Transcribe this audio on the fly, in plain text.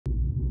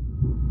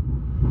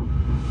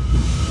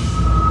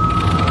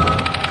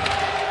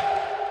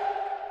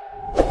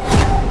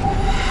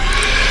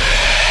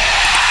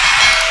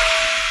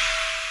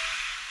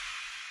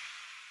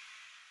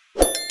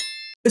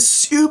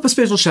Super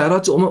special shout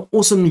out to all my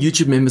awesome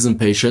YouTube members and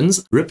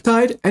patrons: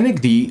 Riptide, Anik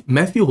D,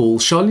 Matthew Hall,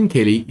 Charlene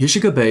Kelly,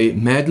 Yoshika Bay,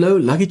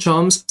 Madlo, Lucky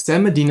Charms,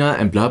 Sam Medina,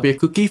 and Blaubeer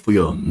Cookie for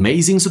your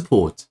amazing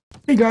support.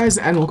 Hey guys,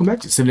 and welcome back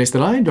to 7 Days to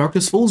Die,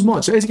 DarknessFalls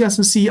mod. So as you guys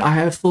can see, I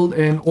have filled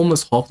in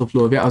almost half the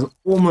floor here. I was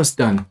almost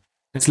done.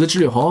 It's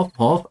literally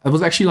half. It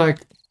was actually like,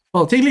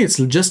 well, technically it's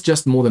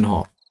just more than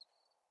half,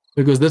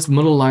 because this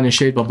middle line is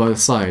shaded by both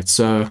sides.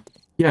 So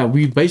yeah,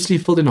 we basically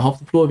filled in half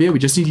the floor here. We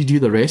just need to do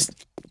the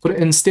rest. Put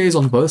in stairs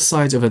on both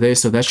sides over there,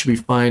 so that should be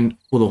fine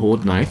for the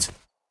Horde night.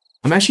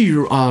 I'm actually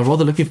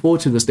rather looking forward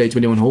to this day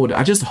 21 Horde.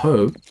 I just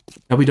hope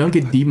that we don't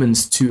get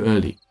demons too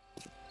early.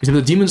 Because if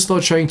the demons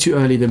start showing too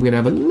early, then we're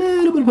going to have a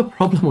little bit of a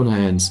problem on our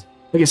hands.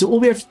 Okay, so all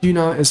we have to do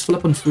now is fill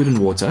up on food and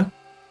water.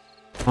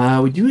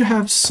 We do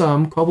have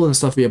some cobble and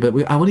stuff here, but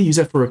I want to use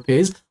that for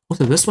repairs.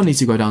 Also, this one needs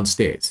to go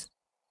downstairs.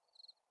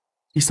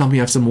 Please tell me we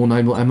have some more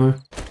 9mm ammo.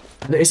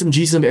 The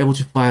SMG is going to be able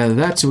to fire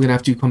that, so we're going to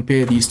have to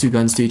compare these two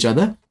guns to each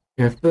other.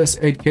 We have first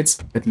aid kits,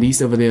 at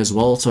least over there as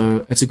well,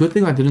 so it's a good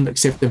thing I didn't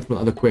accept them from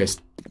the other quest.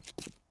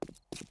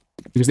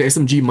 Because the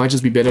SMG might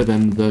just be better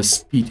than the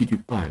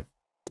P225.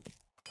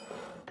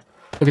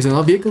 Okay, so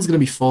our vehicle's going to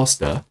be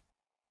faster,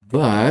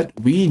 but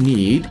we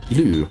need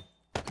glue.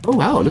 Oh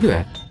wow, look at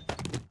that.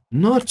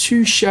 Not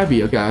too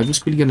shabby. Okay, I'm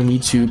just really going to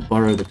need to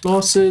borrow the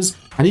glasses.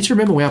 I need to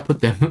remember where I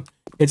put them.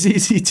 It's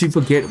easy to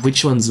forget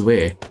which one's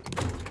where.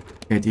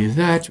 We're going to do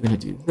that, we're going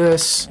to do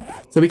this.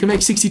 So we can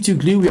make 62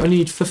 glue, we only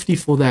need 50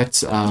 for that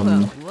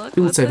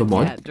field saver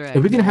mod. If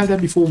we're going to have that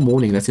before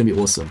morning, that's going to be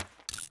awesome.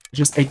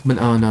 Just 8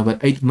 minutes, oh no,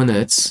 but 8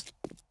 minutes.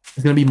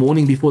 It's going to be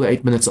morning before the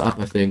 8 minutes are up,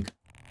 I think.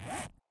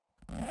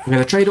 Okay,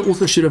 the trader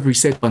also should have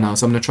reset by now,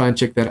 so I'm going to try and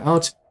check that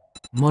out.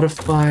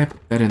 Modify,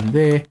 put that in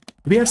there. Do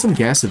we have some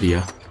gas over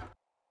here?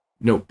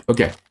 Nope,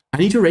 okay. I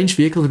need to arrange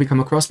vehicles if we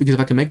come across, because if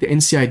I can make the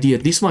NCID,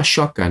 at least my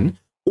shotgun,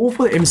 or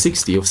for the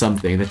M60 or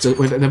something that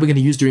we're going to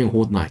use during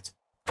Horde night.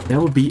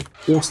 That would be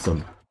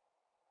awesome.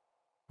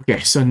 Okay,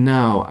 so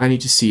now I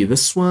need to see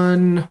this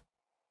one.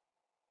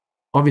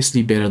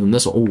 Obviously better than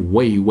this one. Oh,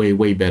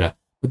 way better.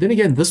 But then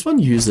again, this one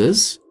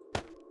uses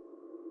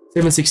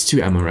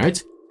 7.62 ammo,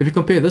 right? If you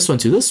compare this one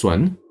to this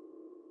one,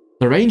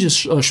 the range is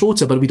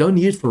shorter, but we don't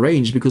need it for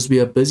range because we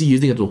are busy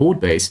using it at the Horde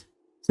base.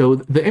 So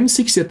the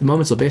M60 at the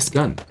moment is the best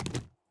gun.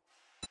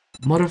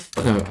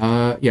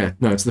 Modify.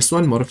 No, it's this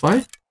one. Modify.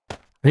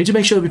 I need to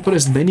make sure that we put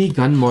as many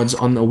gun mods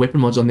on, or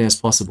weapon mods on there as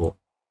possible.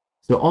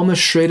 So armor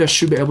shredder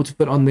should be able to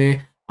fit on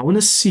there. I want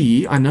to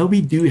see, I know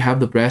we do have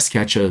the brass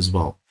catcher as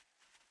well.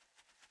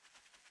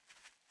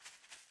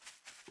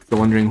 The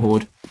Wandering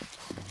Horde.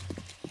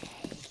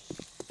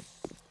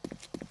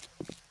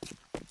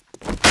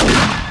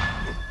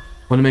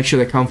 Want to make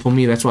sure they come for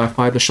me, that's why I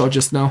fired the shot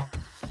just now.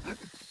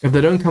 If they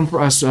don't come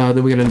for us, then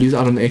we're going to lose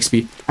out on the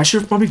XP. I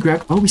should have probably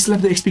grabbed, oh, we still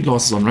have the XP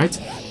glasses on, right?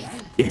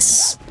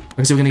 Yes.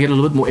 Okay, so we're going to get a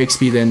little bit more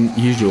XP than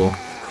usual.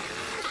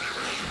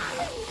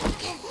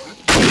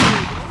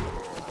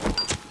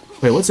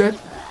 Wait, what's that?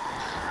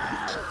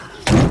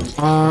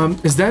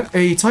 Is that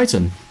a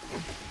Titan?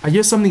 I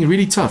hear something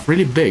really tough,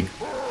 really big.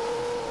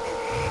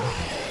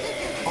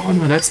 Oh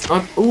no, that's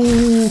not...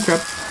 Oh, crap.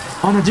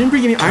 Oh no, I didn't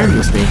bring any iron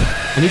with me.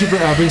 I need to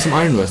bring some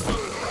iron with.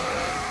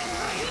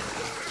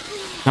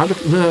 Now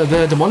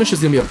the Demolisher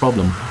is going to be a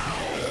problem.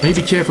 I need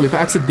to be careful. If I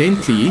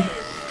accidentally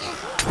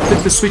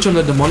click the switch on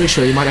the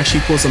Demolisher, it might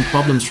actually cause some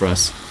problems for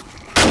us.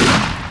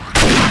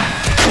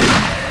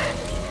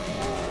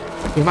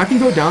 If I can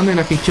go down there and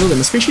I can kill them,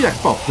 especially that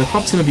cop. The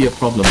cop's going to be a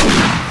problem.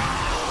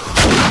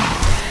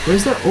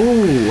 Where's that?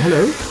 Oh,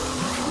 hello.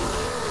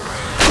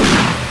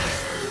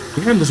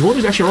 Damn, this water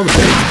is actually rather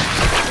big.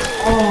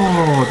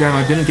 Oh, damn,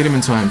 I didn't get him in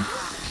time.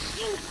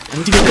 I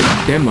need to get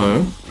that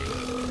demo.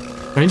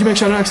 I need to make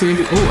sure I don't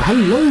accidentally... Oh,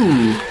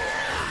 hello.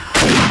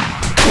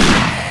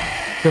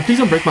 So please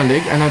don't break my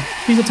leg, and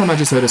please don't tell me I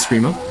just heard a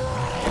screamer.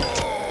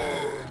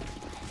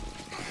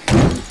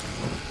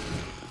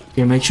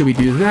 Okay, make sure we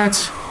do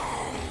that.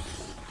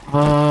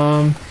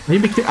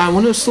 I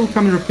want to still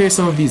come and repair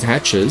some of these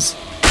hatches.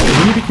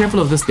 We need to be careful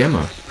of this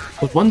demo.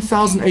 With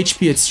 1000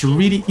 HP, it's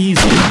really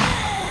easy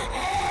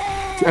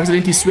to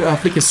accidentally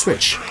flick a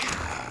switch.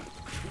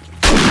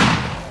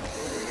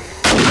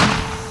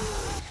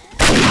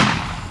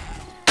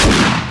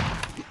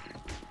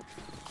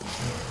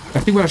 I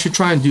think what I should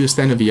try and do is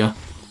stand over here.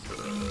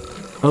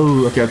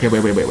 Oh, okay,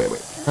 wait.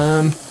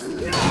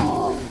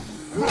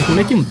 If we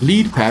make him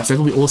bleed, perhaps, that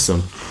would be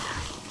awesome.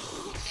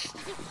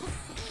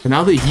 And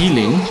now the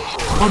healing.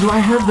 Oh, do I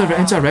have the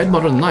anti-rad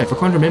mod on knife? I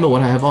can't remember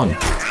what I have on.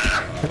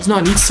 No,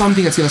 I need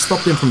something that's going to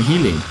stop them from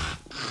healing.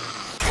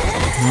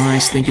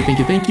 Nice, thank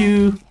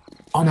you.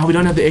 Oh, now we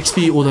don't have the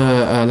XP or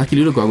the Lucky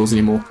Ludo goggles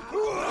anymore.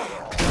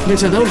 Okay,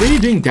 so they're really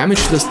doing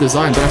damage to this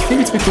design, but I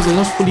think it's because they're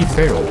not fully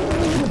feral.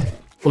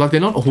 Or like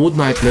they're not Horde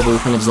Night level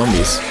kind of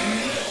zombies.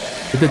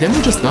 Did the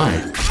demo just die?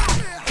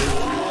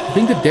 I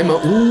think the demo,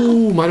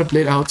 ooh, might have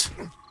bled out.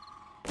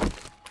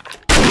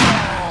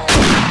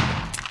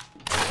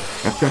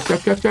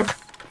 Crap.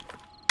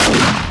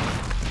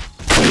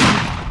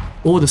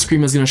 Oh, the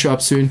screamer's gonna show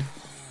up soon.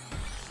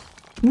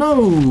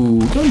 No,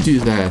 don't do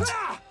that.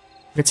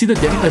 Let's see the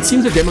demo. It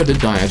seems the demo did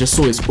die. I just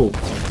saw his corpse.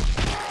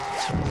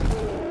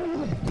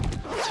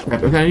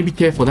 Right, okay, I need to be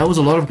careful. That was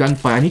a lot of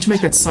gunfire. I need to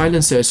make that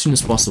silencer as soon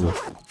as possible.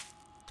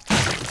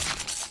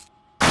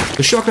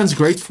 The shotgun's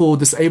great for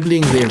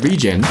disabling their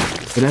regen,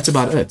 but that's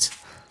about it.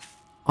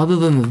 Other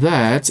than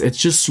that, it's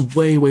just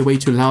way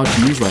too loud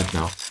to use right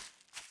now.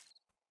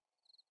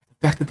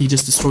 The fact that he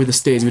just destroyed the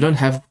stairs. We don't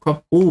have...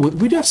 Oh,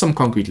 we do have some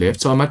concrete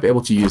left, so I might be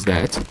able to use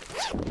that.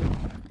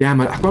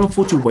 Damn, I can't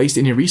afford to waste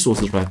any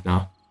resources right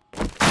now.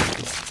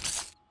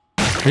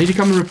 I need to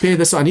come and repair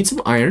this. So I need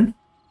some iron.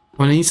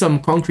 I need some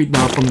concrete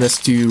now from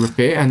this to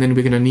repair, and then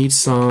we're going to need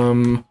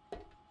some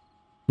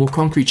more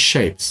concrete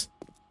shapes.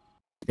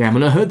 Damn,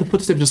 when I heard the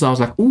footsteps just now, I was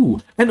like, ooh.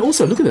 And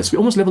also, look at this. We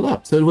almost leveled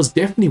up. So it was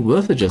definitely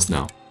worth it just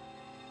now.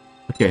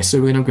 Okay, so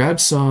we're going to grab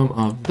some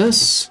of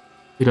this.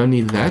 We don't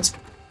need that.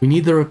 We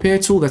need the repair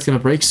tool. That's going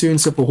to break soon.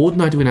 So for Horde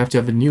Night, we're going to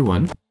have a new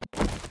one.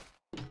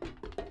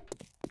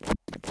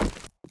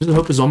 Just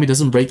hope a zombie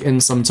doesn't break in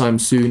sometime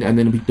soon and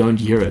then we don't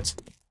hear it.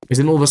 Because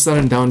then all of a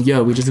sudden down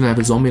here, we're just going to have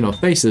a zombie in our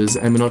faces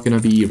and we're not going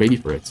to be ready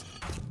for it.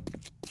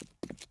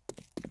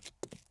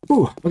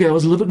 Ooh, okay, that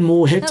was a little bit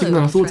more hectic than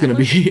I thought it was going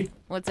to be.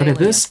 Okay,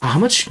 this, how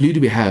much glue do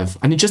we have?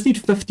 I just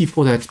need 50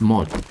 for that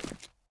mod. Okay,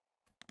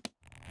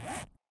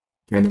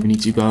 and then we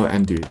need to go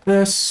and do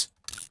this.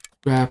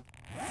 Grab.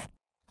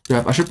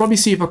 I should probably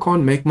see if I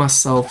can't make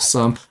myself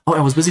some... Oh,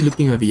 I was busy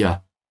looking over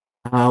here.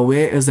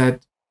 Where is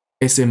that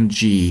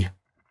SMG?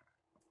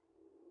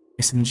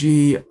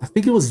 SMG, I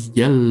think it was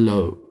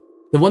yellow.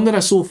 The one that I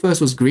saw first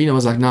was green. I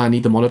was like, nah, I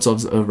need the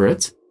Molotovs over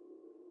it.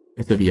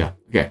 It's over here.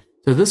 Okay,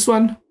 so this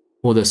one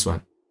or this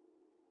one.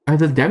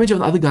 The damage of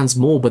the other gun's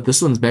more, but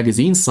this one's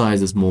magazine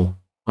size is more.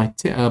 By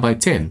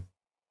 10.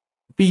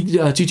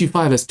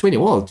 P225 has 20.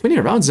 Well, 20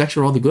 rounds is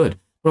actually rather good.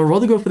 But I'd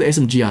rather go for the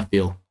SMG, I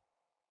feel.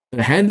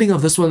 The handling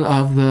of this one,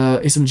 of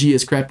the SMG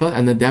is crapper,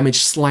 and the damage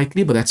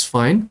slightly, but that's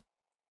fine.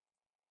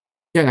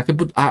 Yeah, I can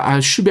put. I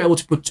should be able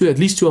to put at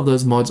least two of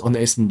those mods on the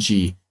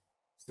SMG.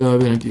 So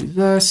we're gonna do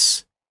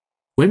this.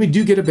 When we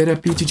do get a better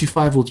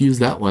P225, we'll use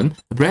that one.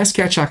 The brass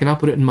catcher, I can now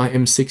put it in my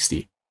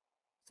M60.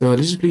 So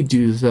let's just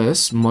do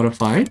this,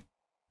 modify.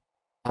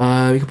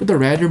 We can put the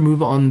rad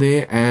remover on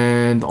there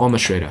and the armor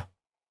shredder.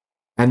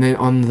 And then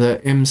on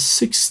the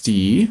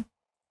M60,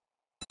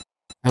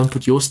 I haven't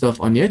put your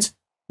stuff on yet.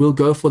 We'll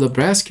go for the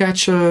brass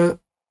catcher,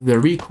 the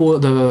recoil,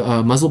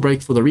 the muzzle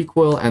brake for the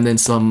recoil, and then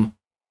some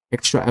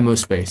extra ammo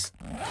space.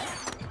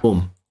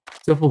 Boom.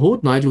 So for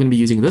Horde Night, we're going to be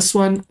using this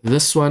one. I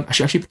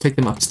should actually take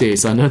them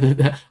upstairs, so I know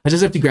that I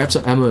just have to grab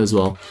some ammo as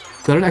well.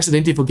 So I don't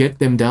accidentally forget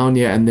them down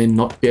here and then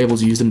not be able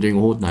to use them during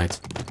Horde Night.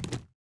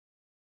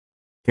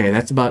 Okay,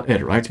 that's about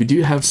it, right? We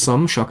do have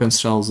some shotgun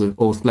shells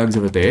or slugs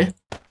over there.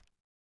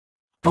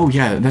 Oh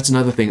yeah, that's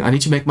another thing. I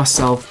need to make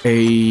myself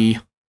a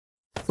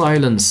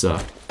silencer.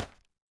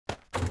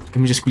 Let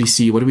me just quickly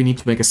see. What do we need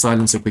to make a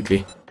silencer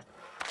quickly?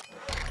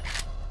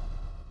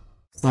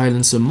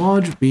 Silencer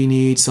mod. We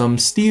need some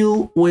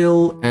steel,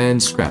 oil,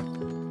 and scrap.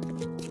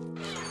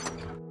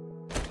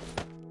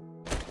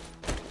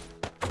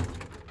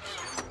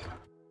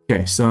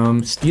 Okay,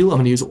 some steel. I'm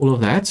going to use all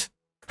of that.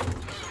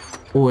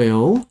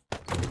 Oil.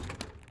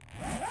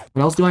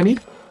 What else do I need?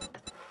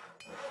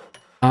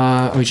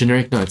 Oh,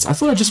 generic notes. I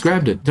thought I just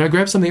grabbed it. Did I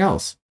grab something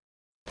else?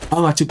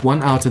 Oh, I took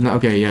one out and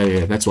okay,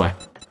 yeah, that's why.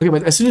 Okay,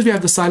 but as soon as we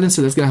have the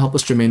silencer, that's going to help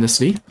us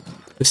tremendously.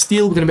 The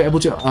steel, we're going to be able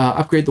to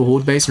upgrade the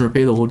Horde base and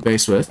repair the Horde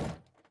base with.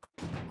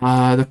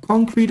 The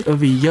concrete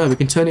over here, we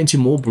can turn into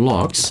more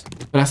blocks.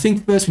 But I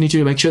think first we need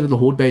to make sure that the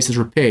Horde base is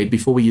repaired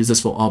before we use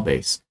this for our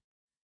base.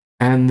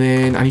 And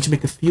then I need to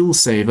make a fuel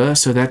saver,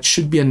 so that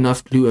should be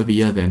enough glue over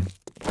here then.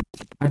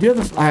 I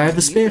have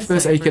a spare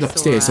first aid kit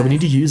upstairs, so we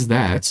need to use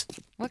that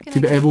to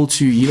be able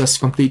to heal us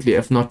completely,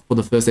 if not for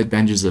the first aid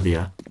bandages over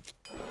here.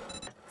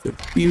 So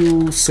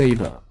fuel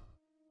saver.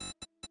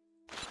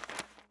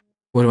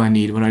 What do I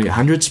need?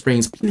 100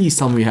 springs. Please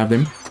tell me we have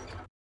them.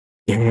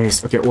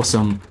 Yes. Okay,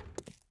 awesome.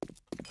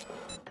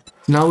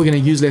 Now we're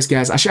going to use less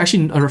gas. I should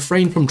actually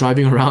refrain from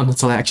driving around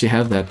until I actually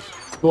have that.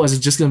 Otherwise,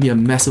 it's just going to be a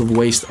massive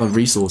waste of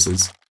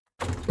resources.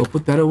 We'll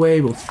put that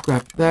away. We'll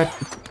scrap that.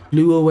 Put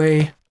glue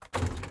away.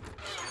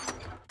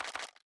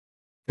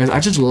 Guys, I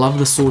just love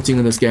the sorting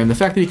in this game. The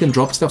fact that you can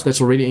drop stuff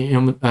that's already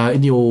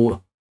in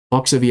your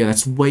box over here,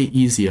 that's way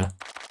easier.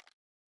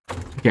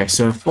 Okay,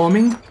 so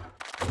farming,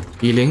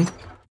 healing,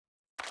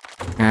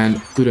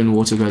 and food and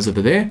water goes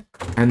over there.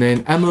 And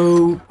then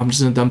ammo, I'm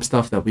just going to dump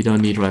stuff that we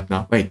don't need right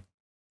now. Wait.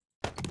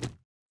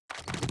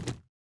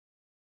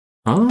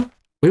 Huh?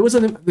 Where was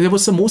it? There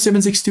was some more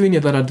 7.62 in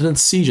here that I didn't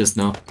see just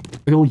now.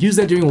 Okay, we'll use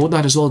that during Horde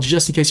Night as well,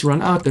 just in case you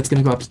run out. That's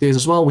going to go upstairs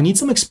as well. We need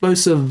some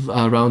explosive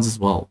rounds as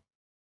well.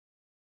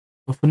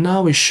 But for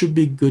now, we should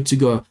be good to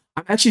go.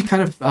 I'm actually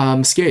kind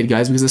of scared,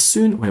 guys, because as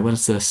soon... Wait, what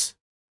is this?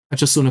 I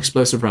just saw an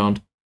explosive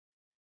round.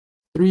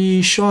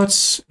 3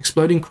 shots,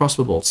 exploding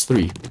crossbow bolts,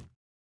 3.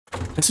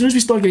 As soon as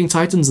we start getting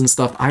titans and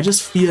stuff, I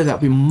just fear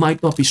that we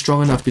might not be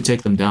strong enough to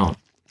take them down.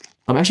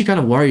 I'm actually kind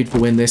of worried for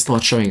when they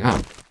start showing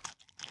up.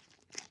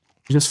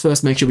 Just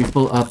first make sure we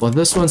fill up on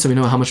this one so we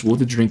know how much water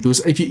to drink.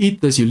 Because if you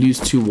eat this, you lose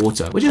 2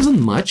 water, which isn't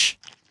much.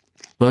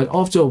 But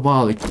after a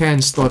while, it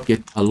can start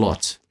get a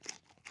lot.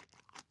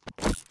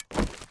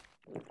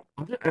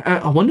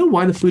 I wonder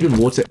why the food and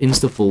water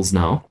insta-fills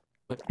now.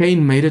 But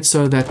Kane made it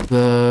so that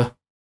the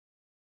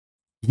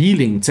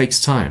healing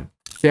takes time.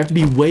 So you have to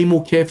be way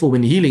more careful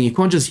when healing. You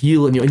can't just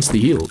heal and you're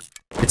insta-heal.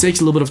 It takes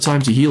a little bit of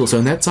time to heal. So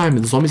in that time,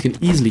 the zombies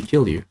can easily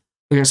kill you.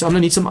 Okay, so I'm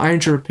going to need some iron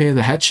to repair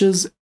the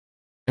hatches.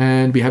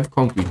 And we have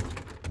concrete.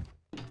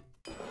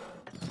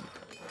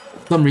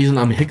 For some reason,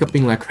 I'm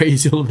hiccuping like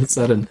crazy all of a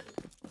sudden.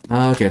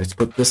 Okay, let's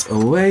put this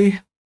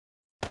away.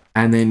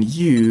 And then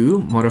you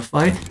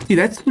modify. See,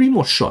 that's 3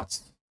 more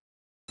shots.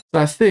 So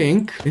I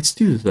think, let's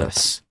do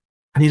this.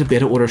 I need a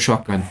better auto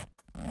shotgun.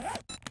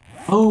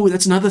 Oh,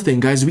 that's another thing,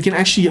 guys. We can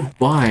actually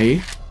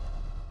buy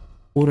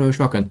auto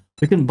shotgun.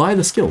 We can buy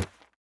the skill.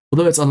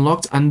 Although it's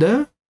unlocked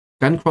under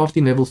gun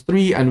crafting level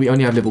 3 and we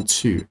only have level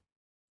 2.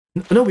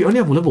 No, we only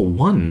have level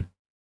 1.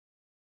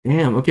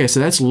 Damn, okay, so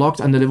that's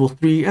locked under level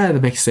 3. Yeah,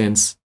 that makes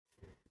sense.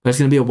 But it's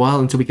going to be a while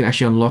until we can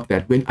actually unlock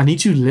that. I need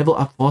to level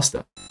up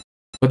faster.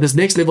 But this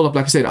next level up,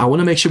 like I said, I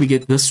want to make sure we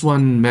get this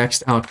one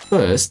maxed out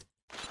first.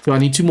 So I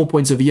need 2 more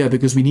points of year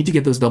because we need to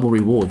get those double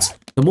rewards.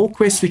 The more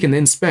quests we can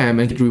then spam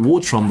and get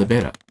rewards from, the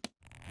better.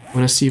 I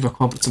want to see if I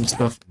can't put some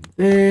stuff in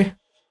there.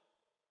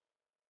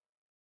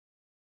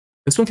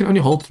 This one can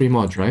only hold 3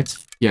 mods, right?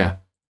 Yeah.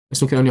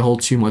 This one can only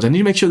hold 2 mods. I need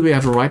to make sure that we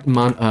have the right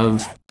amount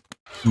of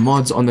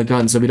mods on the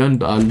gun so we don't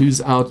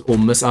lose out or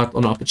miss out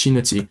on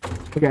opportunity.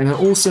 Okay, and then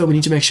also we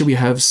need to make sure we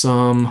have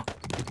some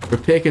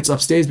repair kits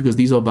upstairs because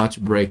these are about to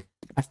break.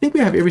 I think we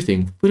have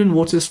everything. Food and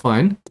water is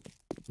fine.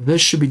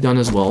 This should be done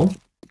as well.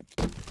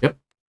 Yep.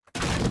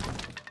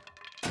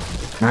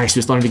 Nice,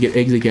 we're starting to get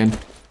eggs again.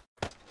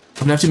 I'm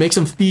gonna have to make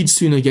some feed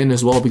soon again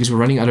as well because we're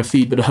running out of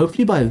feed, but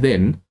hopefully by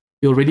then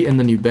we're already in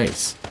the new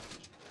base.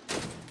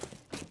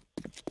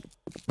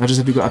 I just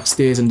have to go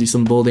upstairs and do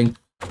some building.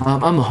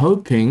 I'm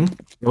hoping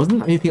there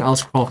wasn't anything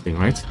else crafting,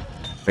 right?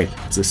 Wait,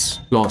 it's this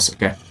glass,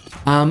 okay.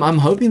 I'm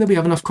hoping that we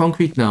have enough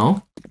concrete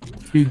now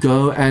to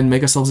go and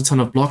make ourselves a ton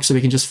of blocks so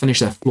we can just finish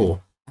that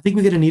floor. I think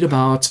we're gonna need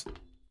about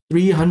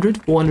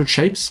 300, 400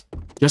 shapes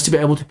just to be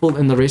able to pull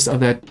in the rest of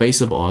that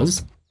base of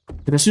ours.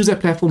 And as soon as that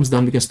platform's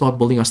done, we can start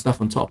building our stuff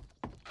on top.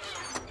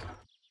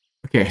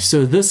 Okay,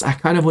 so this I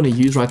kind of want to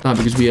use right now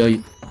because we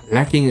are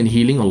lacking in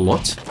healing a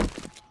lot.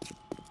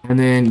 And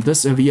then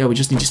this over here, we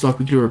just need to start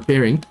quickly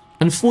repairing.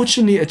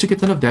 Unfortunately, it took a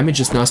ton of damage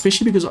just now,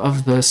 especially because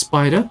of the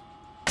spider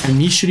and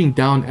me shooting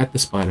down at the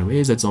spider. Where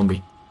is that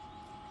zombie?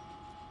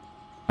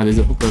 Oh, there's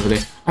a hook over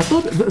there. I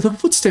thought the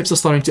footsteps are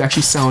starting to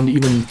actually sound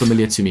even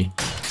familiar to me.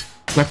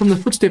 Like from the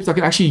footsteps, I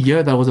could actually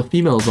hear that was a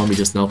female zombie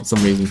just now for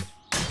some reason.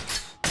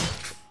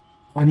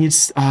 I need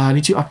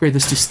to upgrade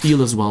this to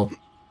steel as well.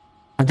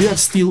 I do have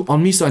steel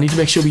on me, so I need to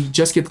make sure we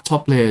just get the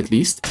top layer at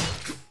least.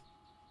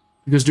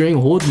 Because during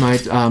Horde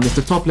night, it's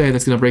the top layer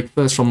that's going to break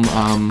first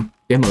from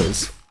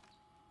demos.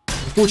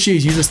 Unfortunately,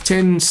 it uses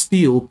 10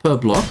 steel per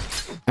block.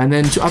 And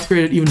then to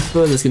upgrade it even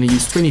further, it's going to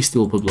use 20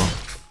 steel per block.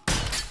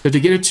 So to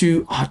get it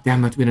to... Oh,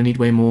 damn it, we're going to need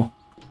way more.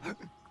 I'm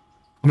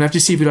going to have to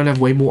see if we don't have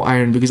way more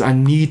iron, because I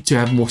need to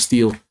have more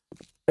steel.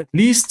 At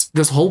least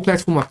this whole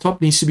platform up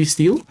top needs to be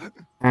steel.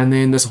 And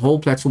then this whole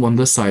platform on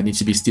this side needs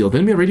to be steel.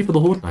 Then we're ready for the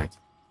Horde night.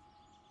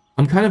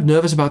 I'm kind of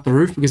nervous about the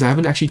roof, because I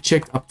haven't actually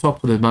checked up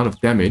top for the amount of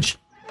damage.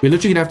 We're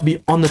literally going to have to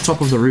be on the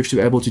top of the roof to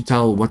be able to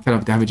tell what kind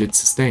of damage it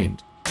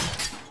sustained.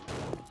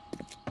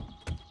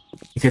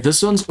 Okay,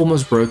 this one's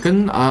almost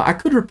broken. I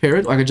could repair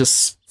it, or I could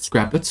just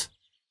scrap it.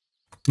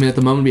 I mean, at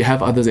the moment, we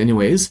have others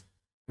anyways.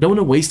 I don't want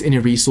to waste any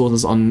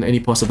resources on any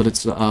possible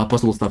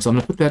stuff, so I'm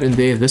going to put that in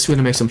there. This we're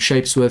going to make some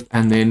shapes with,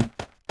 and then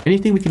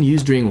anything we can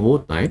use during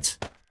Horde night.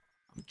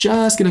 I'm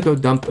just going to go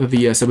dump over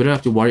here, so we don't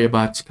have to worry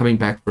about coming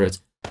back for it.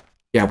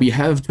 Yeah, we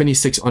have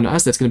 26 on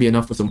us. That's going to be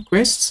enough for some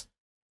quests.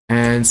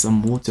 And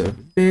some water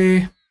over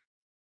there.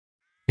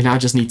 And I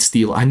just need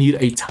steel. I need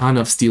a ton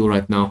of steel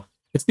right now.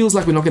 It feels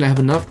like we're not going to have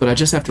enough, but I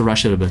just have to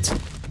rush it a bit.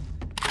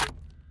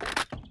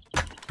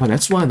 Oh,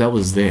 that's why that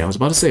was there. I was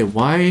about to say,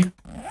 why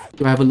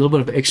do I have a little bit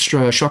of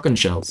extra shotgun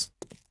shells?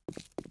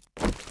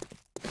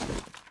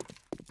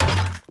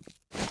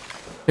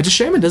 It's a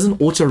shame it doesn't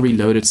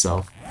auto-reload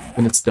itself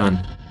when it's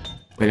done.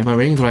 Wait, am I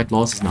wearing the right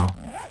glasses now?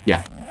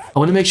 Yeah. I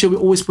want to make sure we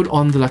always put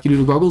on the lucky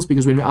little goggles,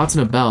 because when we're out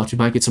and about, we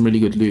might get some really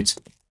good loot.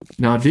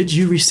 Now, did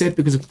you reset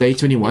because of day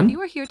 21? You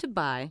are here to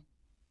buy.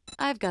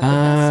 I've got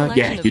the best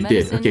yeah, you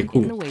did. Okay,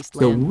 cool.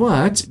 So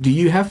what do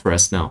you have for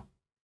us now?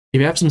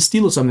 If you have some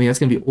steel or something, that's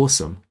going to be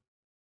awesome.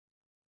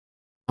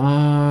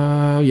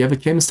 You have a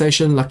chem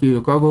station, lucky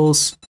little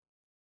goggles.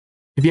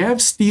 If you have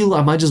steel,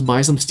 I might just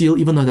buy some steel,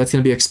 even though that's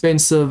going to be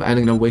expensive and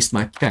I'm going to waste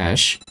my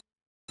cash.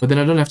 But then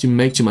I don't have to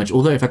make too much.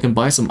 Although if I can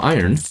buy some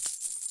iron...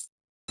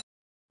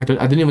 I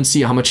didn't even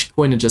see how much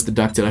coin it just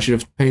deducted. I should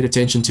have paid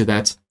attention to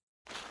that.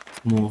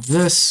 More of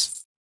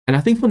this. And I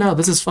think for now,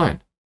 this is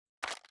fine.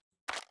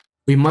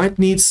 We might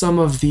need some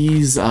of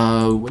these,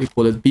 what do you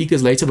call it,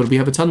 beakers later, but we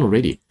have a ton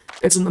already.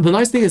 The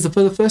nice thing is that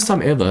for the first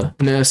time ever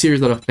in a series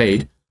that I've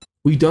played,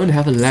 we don't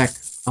have a lack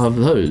of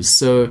those.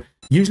 So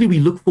usually we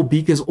look for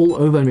beakers all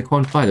over and we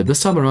can't find it.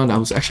 This time around I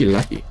was actually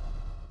lucky.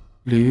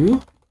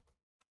 Blue.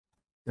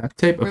 Duct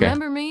tape. Okay.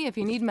 Remember me if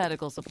you need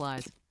medical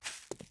supplies.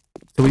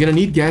 So we're gonna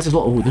need gas as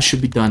well. Oh, this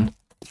should be done.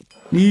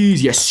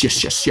 Please. Yes,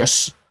 yes, yes,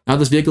 yes. Now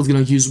this vehicle's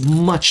gonna use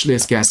much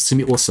less gas. It's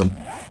gonna be awesome.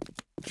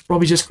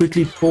 Probably just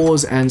quickly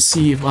pause and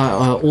see if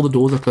all the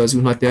doors are closed.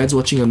 My dad's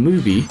watching a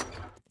movie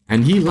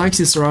and he likes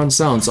his surround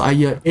sound, so I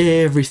hear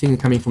everything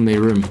coming from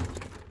their room.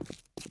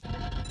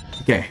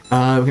 Okay,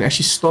 we can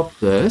actually stop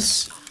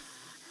this.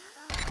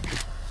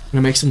 I'm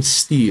gonna make some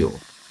steel.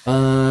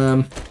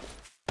 I'll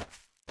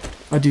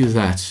do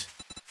that.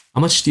 How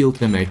much steel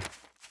can I make?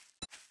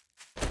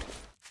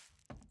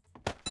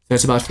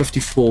 That's about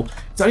 54.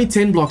 It's only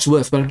 10 blocks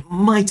worth, but it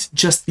might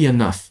just be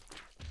enough.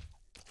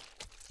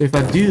 So if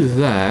I do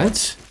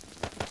that...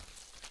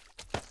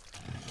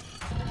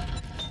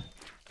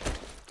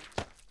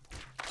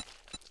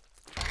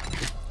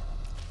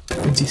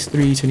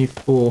 23,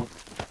 24...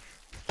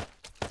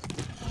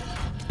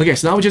 Okay,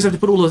 so now we just have to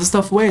put all of this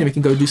stuff away and we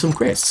can go do some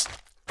quests.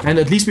 And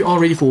at least we are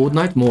ready for Horde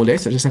night, more or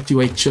less. I just have to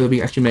make sure that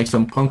we actually make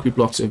some concrete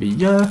blocks over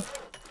here.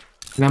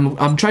 And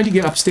I'm trying to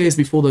get upstairs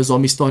before those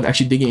zombies start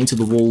actually digging into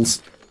the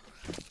walls.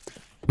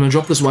 I'm going to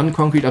drop this one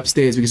concrete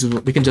upstairs because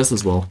we can just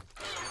as well.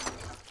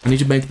 I need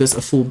to make this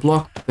a full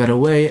block, put that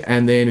away,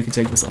 and then we can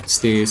take this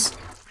upstairs.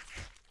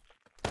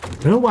 I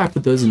don't know why I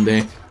put those in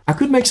there. I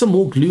could make some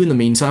more glue in the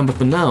meantime, but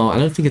for now, I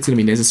don't think it's going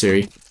to be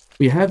necessary.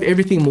 We have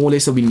everything more or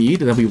less that we need,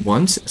 that we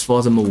want, as far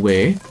as I'm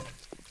aware.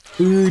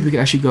 Food, we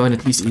can actually go and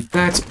at least eat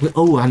that.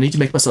 Oh, I need to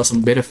make myself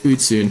some better food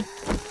soon.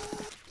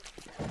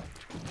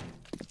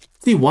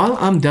 See, while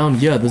I'm down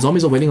here, the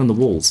zombies are waiting on the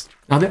walls.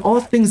 Now, there are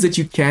things that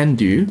you can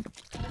do.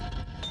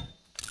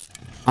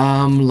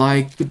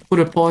 Like put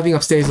a pathing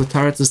upstairs with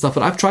turrets and stuff,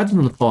 but I've tried them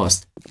in the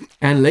past.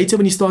 And later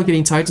when you start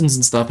getting titans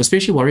and stuff,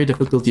 especially warrior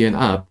difficulty and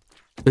up,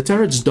 the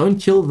turrets don't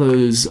kill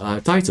those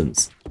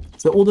titans.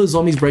 So all those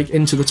zombies break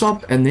into the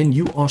top and then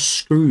you are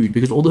screwed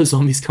because all those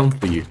zombies come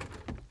for you.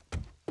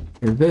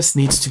 And this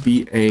needs to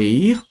be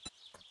a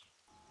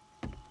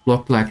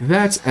block like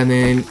that, and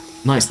then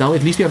nice. Now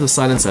at least we have the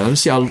silencer. Let me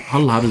see how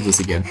loud is this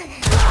again.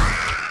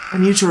 I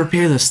need to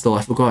repair this still,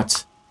 I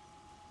forgot.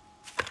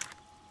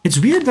 It's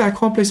weird that I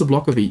can't place a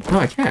block over here. No,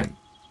 I can.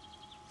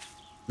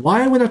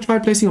 Why when I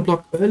tried placing a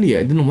block earlier,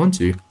 I didn't want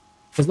to?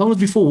 As long as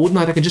before Horde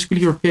night, I can just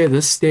quickly repair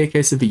this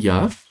staircase over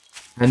here.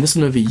 And this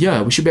one over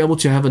here, we should be able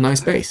to have a nice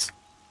base.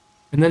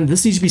 And then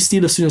this needs to be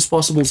steel as soon as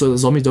possible so the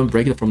zombies don't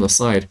break it from the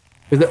side.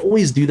 Because they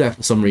always do that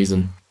for some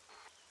reason.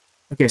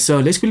 Okay, so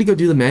let's quickly go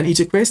do the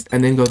man-eater quest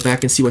and then go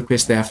back and see what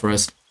quests they have for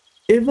us.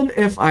 Even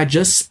if I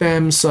just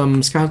spam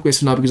some scout quests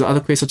for now because the other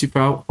quests are too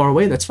far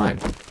away, that's fine.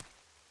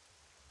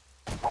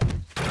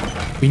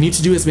 We need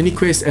to do as many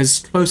quests as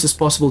close as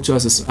possible to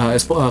us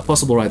as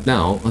possible right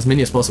now. As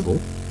many as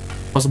possible.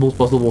 Possible.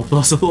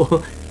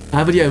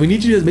 But yeah, we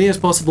need to do as many as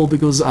possible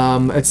because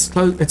it's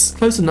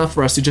close enough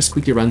for us to just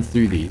quickly run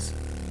through these.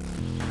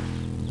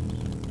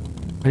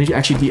 I need to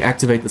actually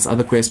deactivate this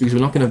other quest because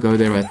we're not going to go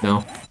there right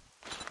now.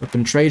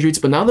 Open trade routes,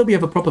 but now that we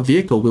have a proper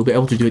vehicle, we'll be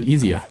able to do it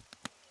easier.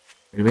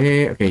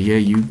 Anyway, okay, here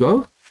you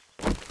go.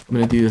 I'm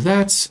going to do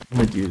that. I'm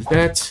going to do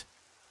that.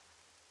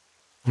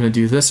 I'm going to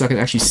do this so I can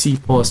actually see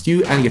past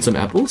you and get some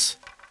apples.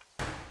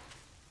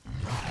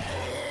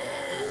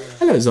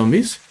 Hello,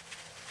 zombies.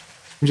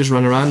 Let me just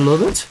run around a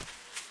little bit.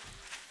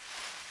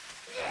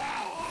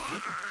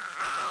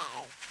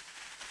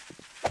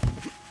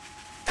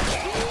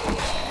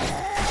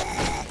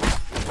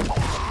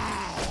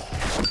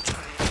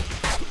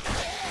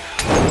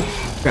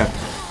 Okay.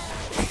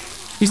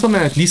 Please tell me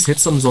I at least hit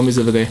some zombies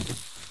over there.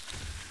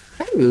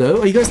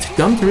 Hello, are you guys too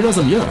dumb to realize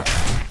I'm here?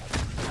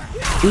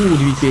 Ooh,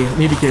 need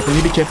to be careful.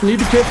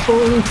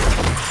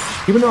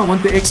 Even though I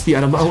want the XP,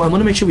 I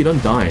want to make sure we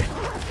don't die.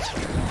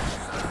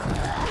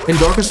 In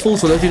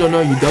DarknessFalls, for those who don't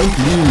know, you don't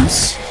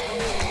lose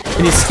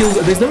any skills.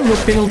 There's no real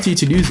penalty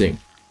to losing.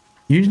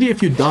 Usually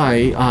if you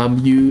die,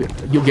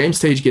 your game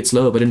stage gets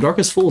lower, but in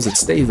DarknessFalls it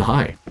stays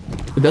high.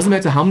 It doesn't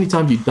matter how many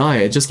times you die,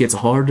 it just gets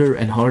harder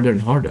and harder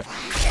and harder.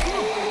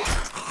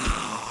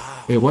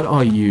 Okay, what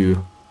are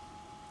you?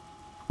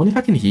 I wonder if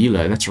I can heal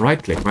her. That's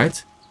right click,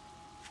 right?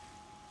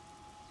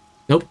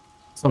 Nope.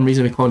 For some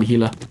reason we can't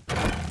heal her.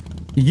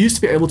 You used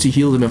to be able to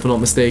heal them if I'm not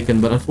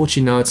mistaken, but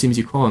unfortunately now it seems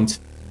you can't.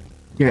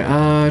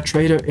 Yeah,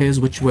 trader is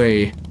which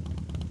way?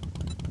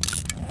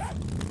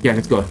 Yeah,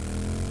 let's go.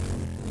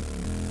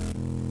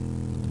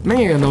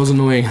 Man, that was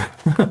annoying.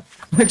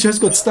 I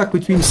just got stuck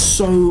between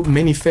so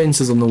many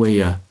fences on the way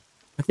here.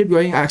 I kept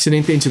going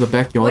accidentally into the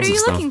backyards and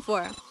stuff. What are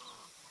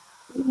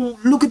you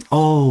looking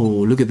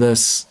for? Look at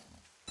this.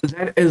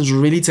 That is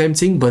really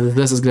tempting, but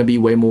this is gonna be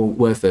way more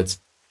worth it.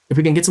 If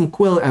we can get some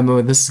quill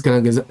ammo, this is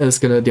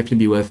gonna definitely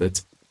be worth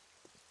it.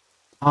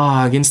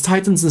 Ah, against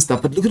titans and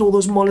stuff, but look at all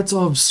those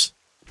molotovs.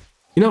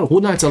 You know,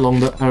 Horde nights along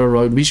the arrow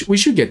road. We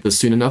should get this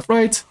soon enough,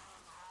 right?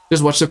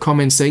 Just watch the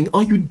comments saying,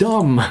 "Are you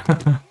dumb?"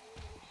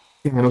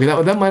 Yeah, okay,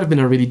 that might have been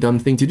a really dumb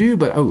thing to do,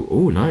 but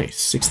oh, nice.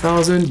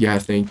 6,000, yeah,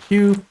 thank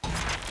you.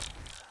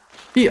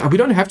 Yeah, we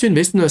don't have to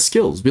invest in those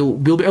skills. We'll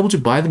be able to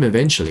buy them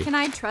eventually. Can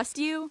I trust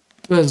you?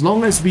 So as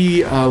long as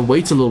we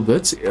wait a little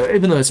bit,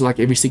 even though it's like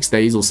every 6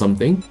 days or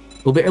something,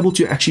 we'll be able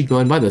to actually go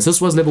and buy this.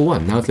 This was level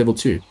 1, now it's level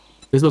 2.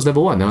 This was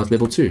level 1, now it's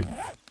level 2.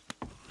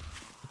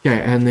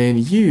 Okay, and then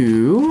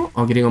you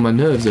are getting on my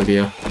nerves over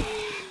here.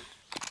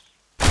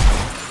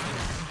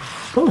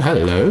 Oh,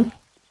 hello.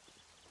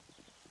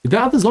 Did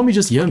that other zombie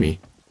just hear me?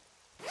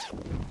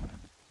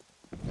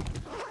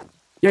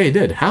 Yeah, he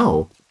did.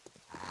 How?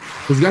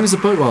 This gun is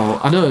supposed... Well,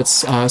 I know it's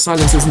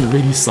silence isn't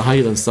really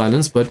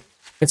silence, but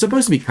it's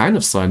supposed to be kind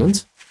of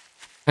silent.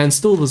 And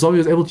still, the zombie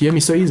was able to hear me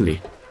so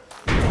easily.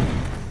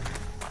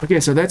 Okay,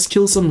 so let's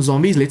kill some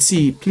zombies. Let's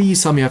see.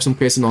 Please tell me I have some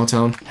quests in our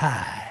town.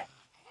 Hi.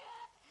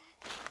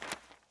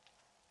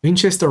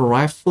 Winchester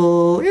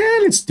rifle. Yeah,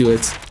 let's do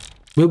it.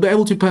 We'll be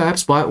able to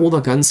perhaps buy all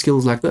the gun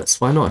skills like this.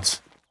 Why not?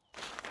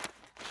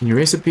 New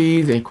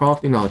recipes, any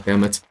crafting. Oh,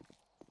 damn it.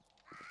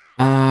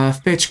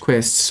 Fetch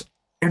quests.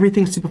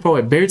 Everything's super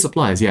pro. Buried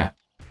supplies, yeah.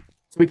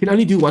 So we can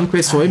only do one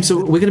quest for him, so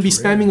we're going to be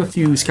spamming a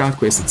few scout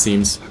quests, it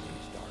seems.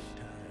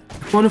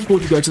 I can't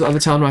afford to go to the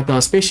other town right now,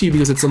 especially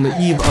because it's on the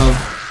eve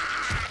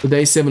of the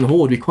day 7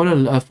 horde. We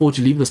can't afford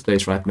to leave this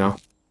place right now.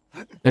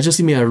 That just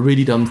seemed me a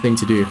really dumb thing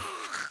to do.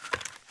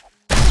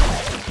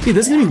 See,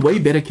 this is going to be way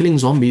better killing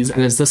zombies,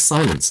 and it's just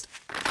silenced.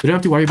 We don't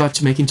have to worry about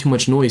making too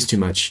much noise too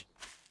much.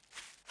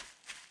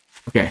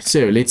 Okay,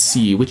 so let's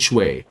see which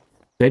way.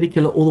 Lady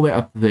Killer all the way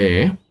up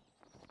there.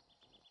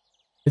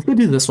 Let's go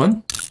do this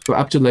one. Go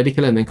up to Lady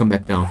Killer and then come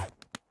back down.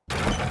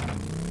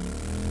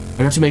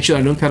 I have to make sure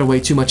I don't cut away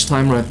too much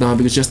time right now,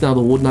 because just now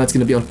the Horde Knight's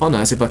going to be on fun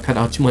us if I cut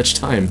out too much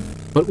time.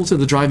 But also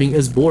the driving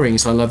is boring,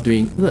 so I love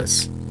doing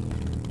this.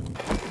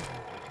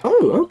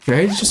 Oh,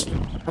 okay. I just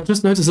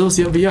noticed this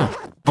over here.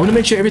 I want to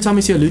make sure every time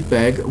we see a loot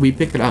bag, we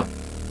pick it up.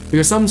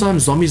 Because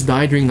sometimes zombies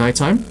die during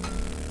nighttime.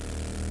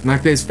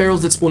 Like there's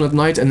ferals that spawn at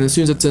night, and as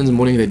soon as it turns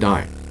morning, they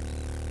die.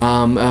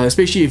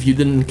 Especially if you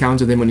didn't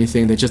encounter them or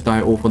anything, they just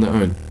die off on their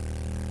own.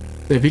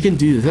 So if we can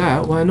do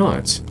that, why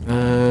not?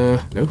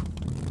 No.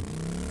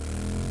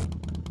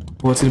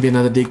 Oh, it's gonna be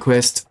another dig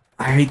quest.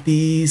 I hate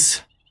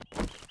these.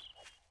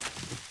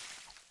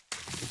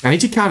 I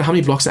need to count how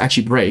many blocks I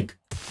actually break,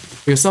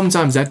 because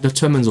sometimes that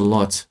determines a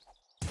lot.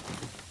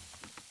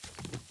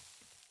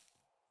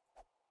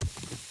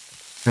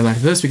 And like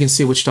this, we can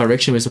see which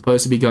direction we're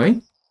supposed to be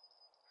going.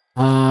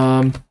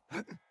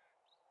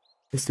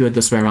 Let's do it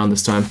this way around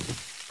this time.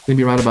 It's gonna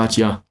be right about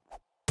here.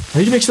 I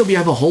need to make sure we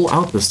have a hole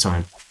out this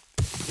time.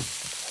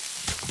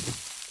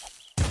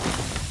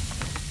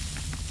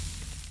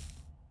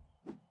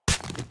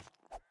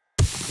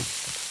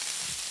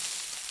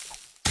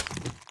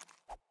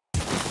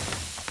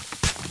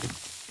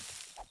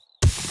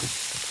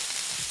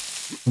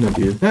 I'm gonna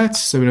do that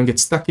so we don't get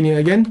stuck in here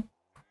again.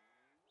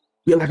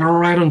 We're like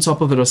right on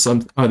top of it or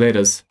something. Oh, there it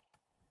is.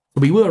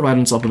 We were right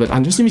on top of it.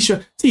 I'm just gonna be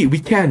sure. See, we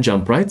can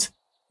jump, right?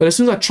 But as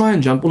soon as I try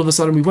and jump, all of a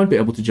sudden we won't be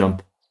able to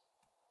jump.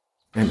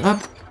 And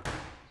up.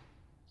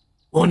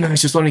 Oh no, I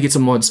just want to get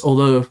some mods.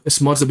 Although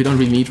it's mods that we don't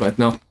really need right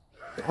now.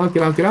 Get out,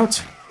 get out, get out.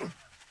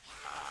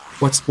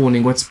 What's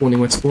spawning? What's spawning?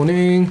 What's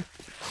spawning?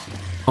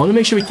 I want to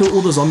make sure we kill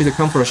all the zombies that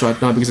come for us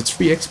right now because it's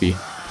free XP.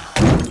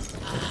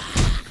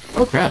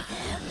 Oh crap.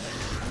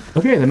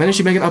 Okay, they managed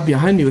to make it up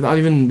behind me without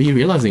even me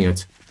realizing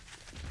it.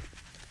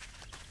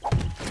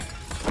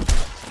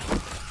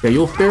 Yeah,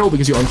 you're feral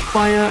because you're on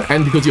fire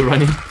and because you're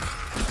running.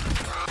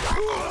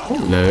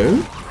 Hello.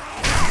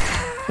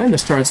 Man,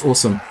 this turret's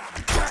awesome.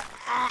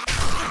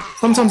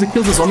 Sometimes it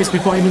kills the zombies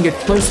before I even get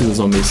close to the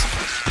zombies.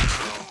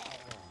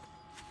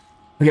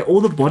 Okay, all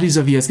the bodies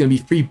over here is going to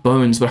be free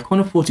bones, but I can't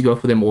afford to go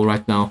for them all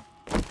right now.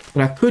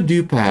 What I could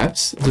do,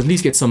 perhaps, is at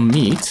least get some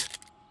meat.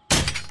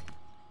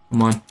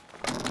 Come on.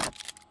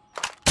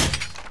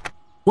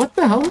 What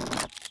the hell?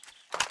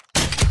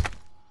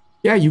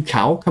 Yeah, you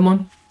cow. Come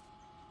on.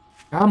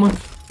 Come on.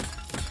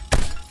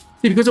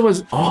 See, because it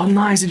was... Oh,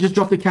 nice. It just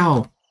dropped the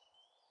cow.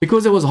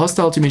 Because it was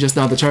hostile to me just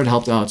now, the turret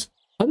helped out.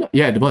 Oh, no.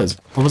 Yeah, it was.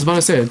 I was about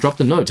to say, it dropped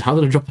a note. How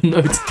did it drop a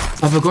note?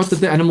 I forgot that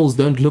the animals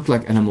don't look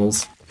like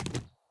animals.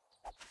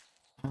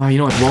 You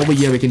know what? While we're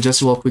here, we can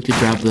just quickly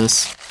grab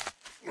this.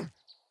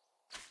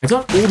 It's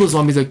not all the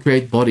zombies that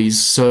create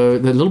bodies, so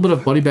the little bit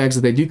of body bags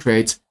that they do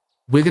create,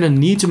 we're going to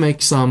need to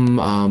make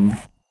some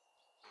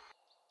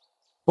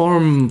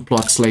farm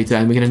plots later,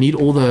 and we're going to need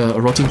all the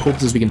rotting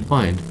corpses we can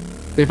find.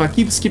 So if I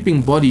keep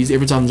skipping bodies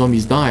every time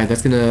zombies die,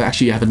 that's going to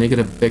actually have a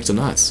negative effect on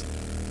us.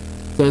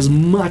 So as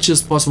much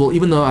as possible,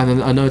 even though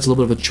I know it's a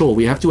little bit of a chore,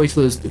 we have to wait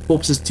for those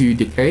corpses to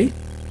decay,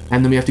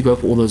 and then we have to go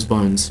for all those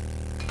bones.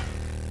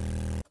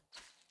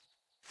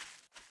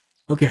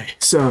 Okay,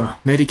 so,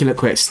 lady killer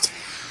quest.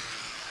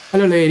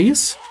 Hello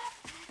ladies.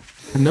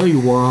 I know you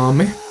want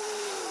me.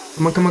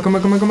 Come on, come on, come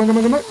on, come on, come on, come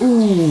on, come on.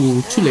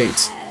 Ooh, too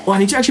late. Oh, I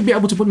need to actually be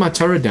able to put my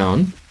turret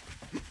down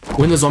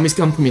when the zombies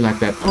come for me like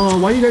that. Oh,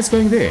 why are you guys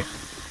going there?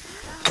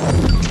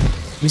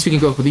 At least we can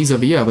go for these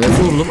over here, but that's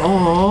a little...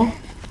 Oh,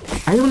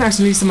 I don't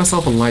actually set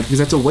myself on light because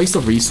that's a waste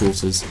of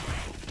resources.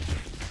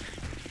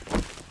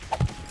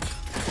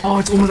 Oh,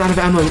 it's almost out of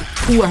ammo.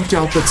 Ooh, I have to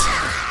help it.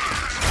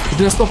 But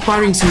then I stopped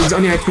firing since he's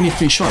only had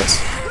 23 shots.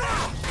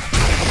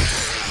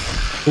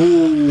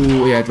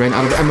 Oh, yeah, it ran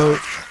out of ammo.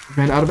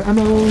 Ran out of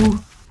ammo.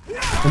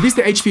 At least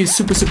the HP is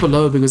super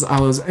low because I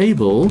was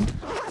able to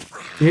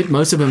hit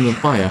most of them with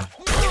fire.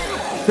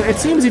 So it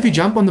seems if you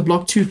jump on the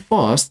block too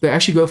fast, they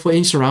actually go for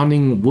any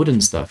surrounding wood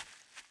and stuff.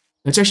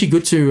 That's actually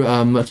good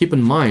to keep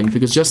in mind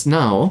because just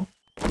now,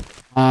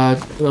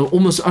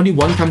 almost only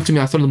one come to me.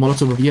 I throw the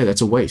Molotov over here.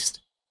 That's a waste.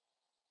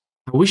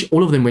 I wish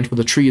all of them went for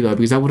the tree though,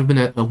 because that would have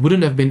been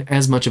wouldn't have been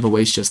as much of a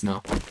waste just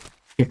now.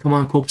 Okay, come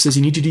on, corpses,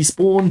 you need to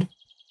despawn.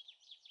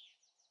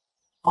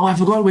 Oh, I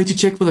forgot a way to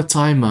check for the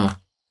timer.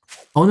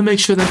 I want to make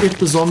sure that if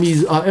the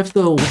zombies, if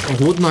the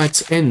Horde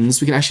night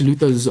ends, we can actually loot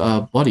those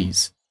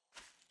bodies.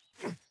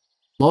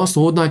 Last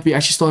Horde night, we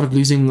actually started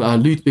losing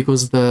loot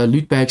because the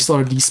loot bag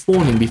started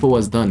despawning before it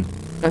was done.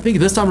 I think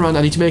this time around,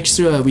 I need to make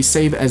sure we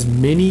save as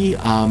many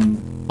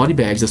body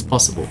bags as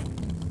possible.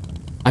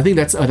 I think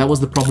that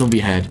was the problem we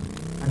had.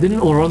 I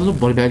didn't, or rather not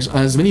body bags,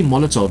 as many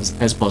Molotovs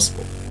as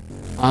possible.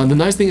 The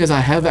nice thing is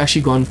I have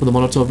actually gone for the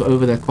Molotov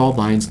over that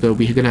carbine, so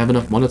we're going to have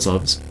enough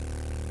Molotovs.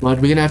 But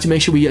we're going to have to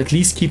make sure we at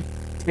least keep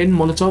 10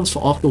 Molotovs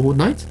for after Horde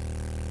night.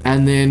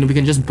 And then we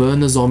can just burn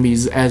the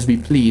zombies as we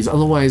please.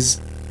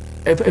 Otherwise,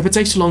 if it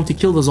takes too long to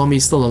kill the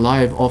zombies still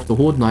alive after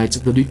Horde night,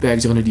 the loot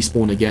bags are going to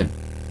despawn again.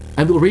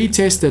 And we already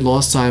tested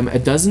last time,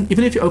 it doesn't,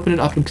 even if you open it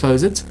up and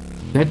close it,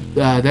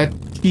 that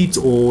cheat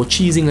or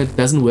cheesing, it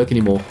doesn't work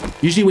anymore.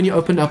 Usually when you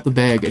open up the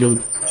bag, it'll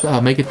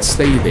make it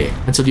stay there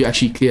until you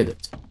actually cleared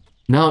it.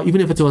 Now,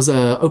 even if it was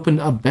an open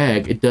up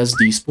bag, it does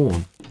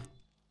despawn.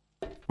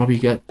 Probably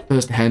get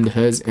first hand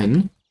hers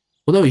in.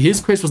 Although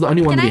his quest was the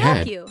only one we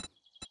had.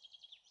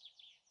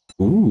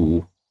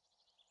 Ooh.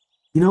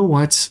 You know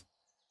what?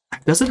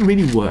 Does it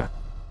really work?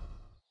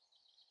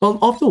 Well,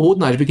 after Horde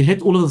night, if we can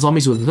hit all of the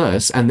zombies with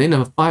this and then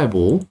a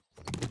fireball,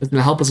 it's going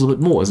to help us a little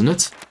bit more, isn't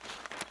it?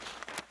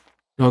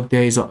 Dog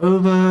days are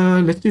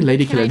over. Let's do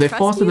Lady Killer. They're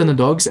faster than the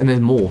dogs and there's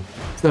more.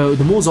 So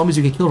the more zombies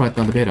we can kill right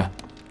now, the better.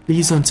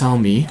 Please don't tell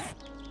me.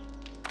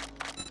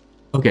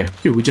 Okay,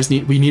 phew,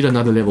 we need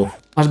another level.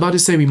 I was about to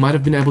say we might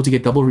have been able to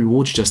get double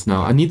rewards just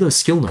now. I need those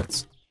skill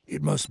notes.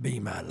 It must be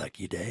my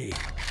lucky day.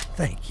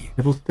 Thank you.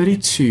 Level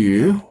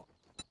 32.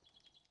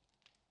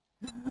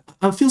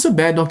 I feel so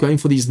bad not going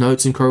for these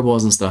notes and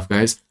crowbars and stuff,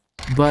 guys.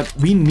 But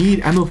we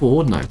need ammo for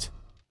Horde night.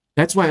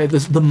 That's why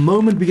the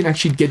moment we can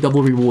actually get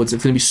double rewards,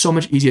 it's going to be so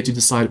much easier to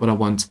decide what I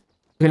want.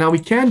 Okay, now we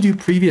can do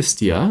previous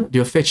tier,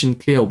 do a fetch and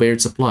clear or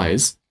buried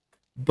supplies.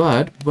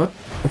 But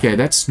okay,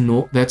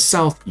 that's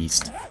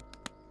southeast.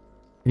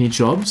 Any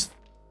jobs?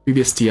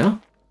 Previous tier.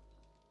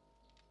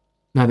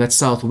 No, that's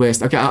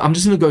southwest. Okay, I'm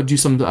just going to go do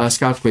some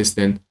scout quests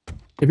then.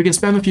 If we can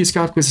spam a few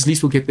scout quests, at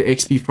least we'll get the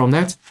XP from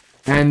that.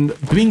 And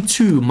doing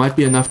 2 might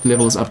be enough to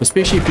level us up,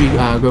 especially if we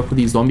go for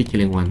these zombie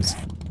killing ones.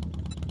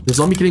 The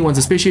zombie killing ones,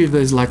 especially if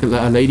there's like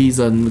ladies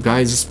and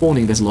guys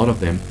spawning, there's a lot of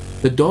them.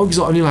 The dogs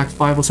are only like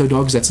 5 or so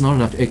dogs, that's not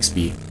enough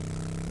XP.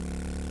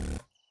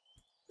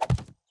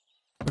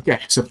 Okay,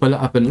 so pillar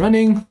up and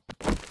running.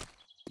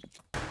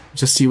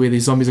 Just see where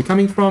these zombies are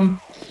coming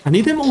from. I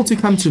need them all to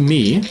come to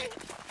me.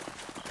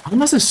 How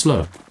am I so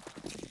slow?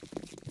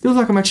 It feels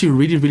like I'm actually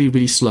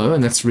really slow,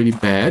 and that's really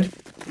bad.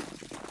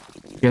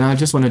 Okay, now I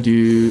just want to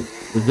do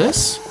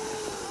this.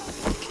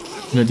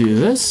 I'm going to do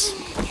this.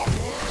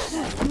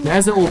 And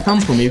as they all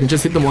come for me, you can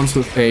just hit them once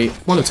with a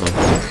Molotov.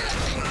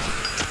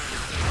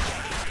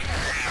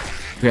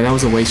 Okay, that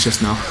was a waste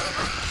just now.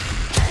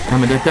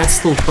 Damn it, that's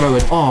still throw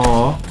it.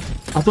 Aww.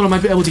 I thought I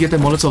might be able to get that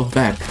Molotov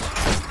back.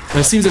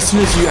 But it seems as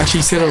soon as you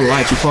actually set it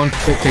right, you can't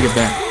take it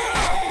back.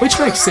 Which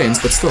makes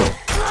sense, but still.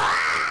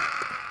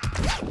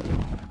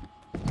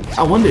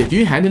 I wonder, if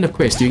you hand in a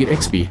quest, do you get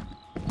XP?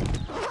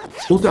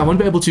 Also, I won't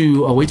be able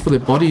to wait for the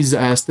bodies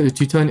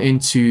to turn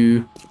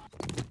into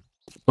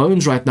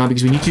bones right now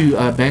because we need to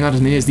bang out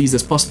as many of these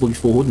as possible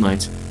before Horde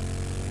night.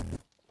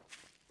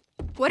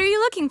 What are you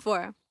looking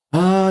for?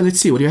 Let's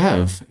see, what do you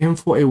have?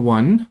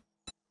 M4A1.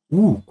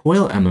 Ooh,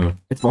 coil ammo.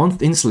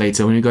 Advanced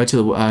insulator when you go to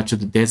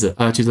the desert,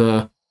 to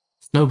the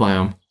snow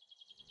biome.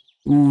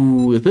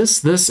 Ooh,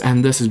 this,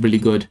 and this is really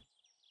good.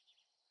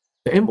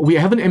 We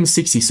have an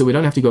M60, so we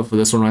don't have to go for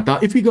this one right now.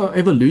 If we go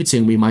ever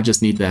looting, we might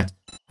just need that.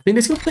 I think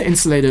let's go for the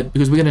insulated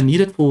because we're going to need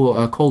it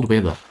for cold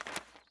weather.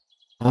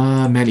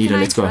 Man-eater,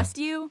 let's go. Trust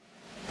you?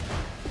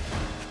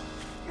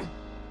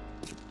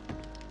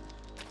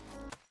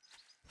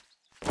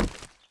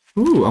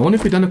 Ooh, I wonder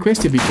if we've done a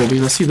quest here before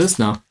because I see this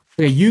now.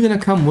 Okay, you're going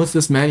to come with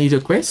this man-eater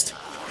quest.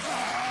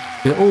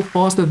 They're all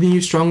faster than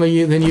you, stronger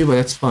than you, but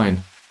that's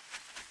fine.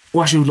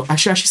 Oh, I should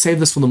actually save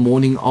this for the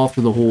morning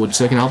after the Horde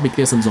so it can help me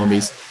clear some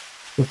zombies.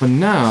 So for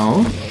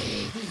now,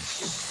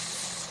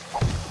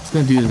 just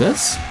going to do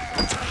this.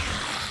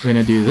 We're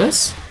going to do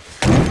this.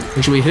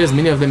 Make sure we hit as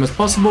many of them as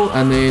possible,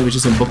 and then we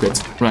just book it.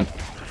 Run.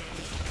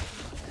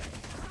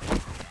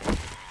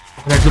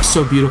 That looks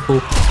so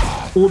beautiful.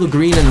 All the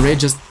green and red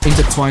just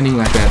intertwining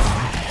like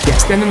that. Yeah,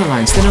 stand in the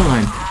line, stand in the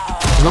line.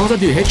 As long as I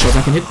do headshots,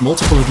 I can hit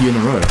multiple of you in a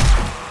row.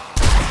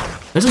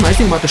 That's a nice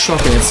thing about the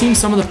shotgun. It seems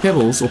some of the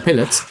pebbles or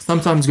pellets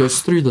sometimes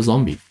goes through the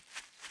zombie.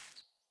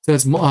 So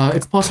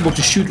it's possible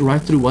to shoot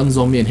right through one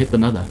zombie and hit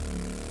another.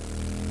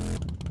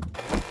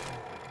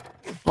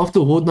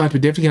 After Horde Night, we're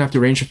definitely gonna have to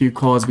range a few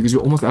cars because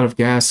we're almost out of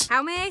gas.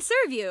 How may I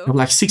serve you? We have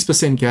like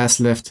 6% gas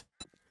left.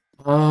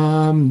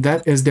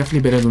 That is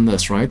definitely better than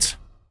this, right?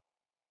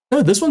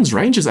 No, this one's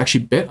range is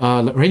actually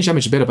better. Range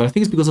damage is better, but I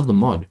think it's because of the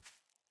mod.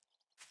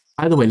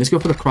 Either way, let's go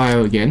for the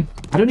cryo again.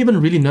 I don't even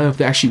really know if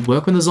they actually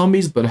work on the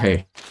zombies, but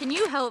hey. Can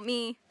you help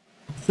me?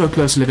 So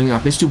close to leveling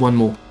up. Let's do one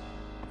more.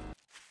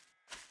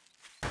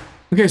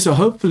 Okay, so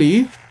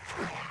hopefully...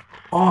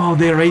 Oh,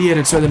 they're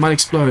radiated, so they might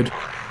explode.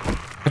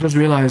 I just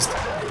realized.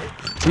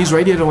 These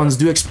radiated ones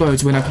do explode,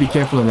 so we're going to have to be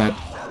careful of that.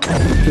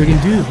 So we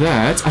can do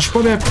that. I should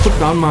probably have to put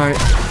down my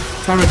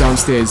turret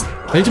downstairs.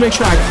 I need to make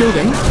sure I kill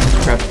them.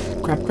 Crap.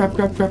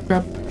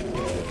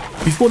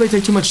 Before they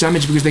take too much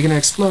damage because they're going to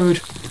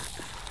explode.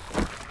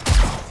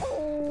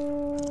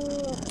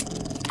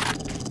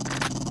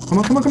 Come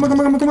on.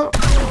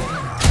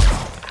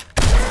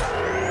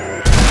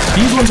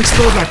 These ones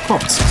explode like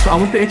pops, so I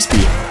want the XP.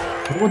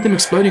 I don't want them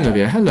exploding over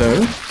here.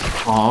 Hello.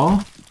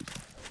 Aww.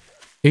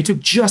 He took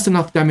just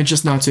enough damage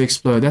just now to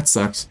explode. That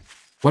sucks.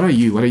 What are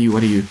you?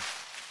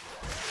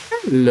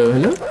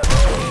 Hello.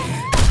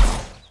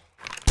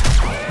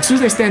 As soon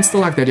as they stand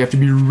still like that, you have to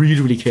be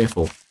really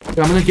careful.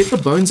 Okay, I'm going to get the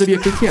bones over here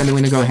quickly, and then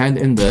we're going to go hand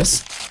in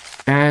this.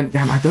 And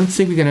damn, I don't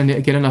think we're going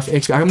to get enough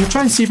XP. I'm going to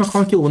try and see if I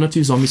can't kill 1 or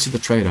 2 zombies to the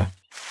trader.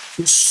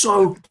 We're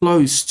so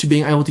close to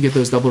being able to get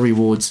those double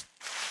rewards.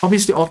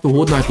 Obviously, after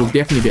Horde Night, we'll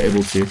definitely be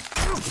able to.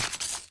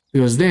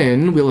 Because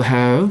then we'll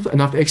have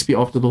enough XP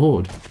after the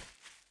Horde.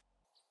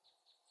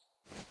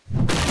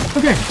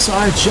 Okay, so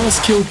I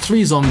just killed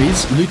 3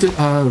 zombies, looted,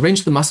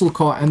 ranged the muscle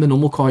car and the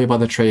normal car here by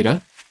the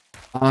trader.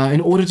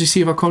 In order to see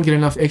if I can't get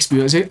enough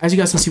XP. As you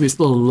guys can see, we're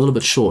still a little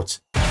bit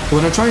short. So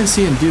what I try and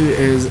see and do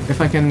is,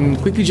 if I can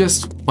quickly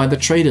just, by the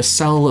trader,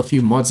 sell a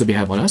few mods that we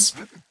have on us.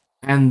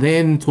 And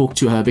then talk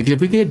to her, because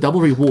if we get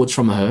double rewards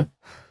from her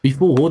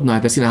before Horde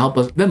Night, that's going to help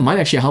us. That might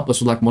actually help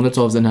us with like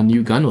Molotovs and a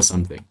new gun or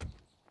something.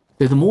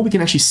 So the more we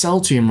can actually sell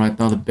to him right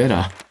now, the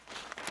better.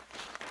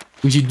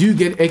 Because you do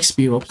get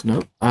XP. Oops,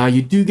 no.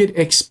 You do get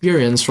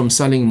experience from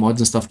selling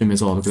mods and stuff to him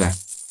as well. Look at that.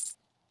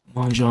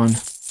 Come on, John.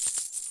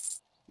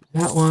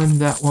 That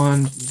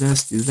one.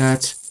 This, do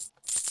that.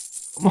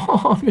 Come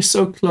on, we're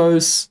so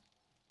close.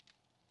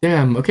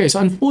 Damn. Okay, so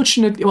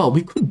unfortunately, well,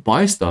 we could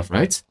buy stuff,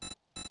 right?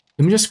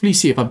 Let me just quickly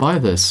see if I buy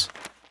this.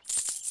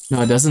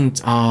 No, it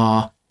doesn't.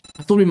 I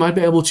thought we might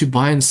be able to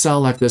buy and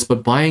sell like this,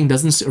 but buying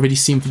doesn't really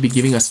seem to be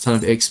giving us a ton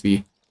of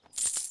XP.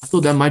 I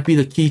thought that might be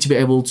the key to be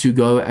able to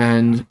go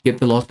and get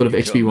the last bit of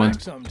XP we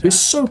want. We're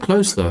so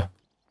close though.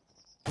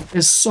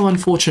 It's so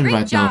unfortunate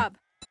right now.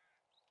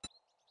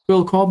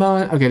 Quill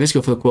Carbine. Okay, let's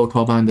go for the Quill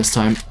Carbine this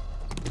time.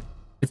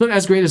 It's not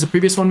as great as the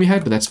previous one we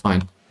had, but that's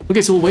fine.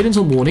 Okay, so we'll wait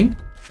until morning.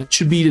 That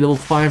should be level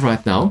 5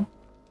 right now.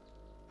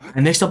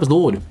 And next up is the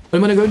Horde. What I'm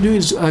going to go do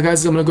is,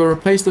 guys, I'm going to go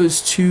replace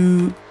those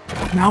 2...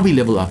 Now we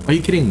level up. Are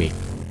you kidding me?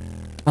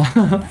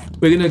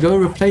 We're going to go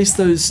replace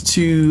those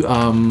 2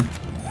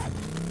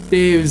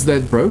 stairs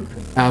that broke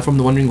from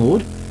the Wandering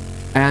Horde.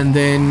 And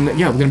then,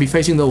 yeah, we're going to be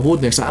facing the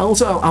Horde next. I'm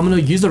going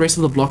to use the rest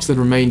of the blocks that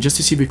remain just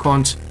to see if we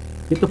can't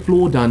get the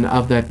floor done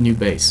of that new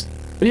base.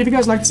 But if you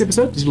guys like this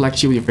episode, please like,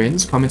 share with your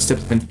friends, comments,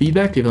 tips, and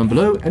feedback, leave them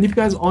below. And if you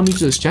guys are new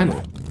to this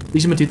channel,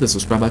 please remember to hit the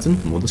subscribe button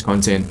for more of this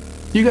content.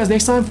 See you guys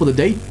next time for the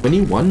day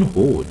 21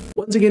 Horde.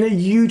 Once again, a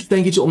huge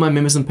thank you to all my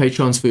members and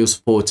patrons for your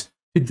support.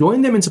 To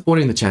join them in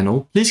supporting the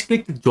channel, please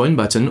click the join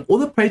button or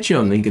the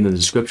Patreon link in the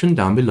description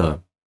down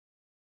below.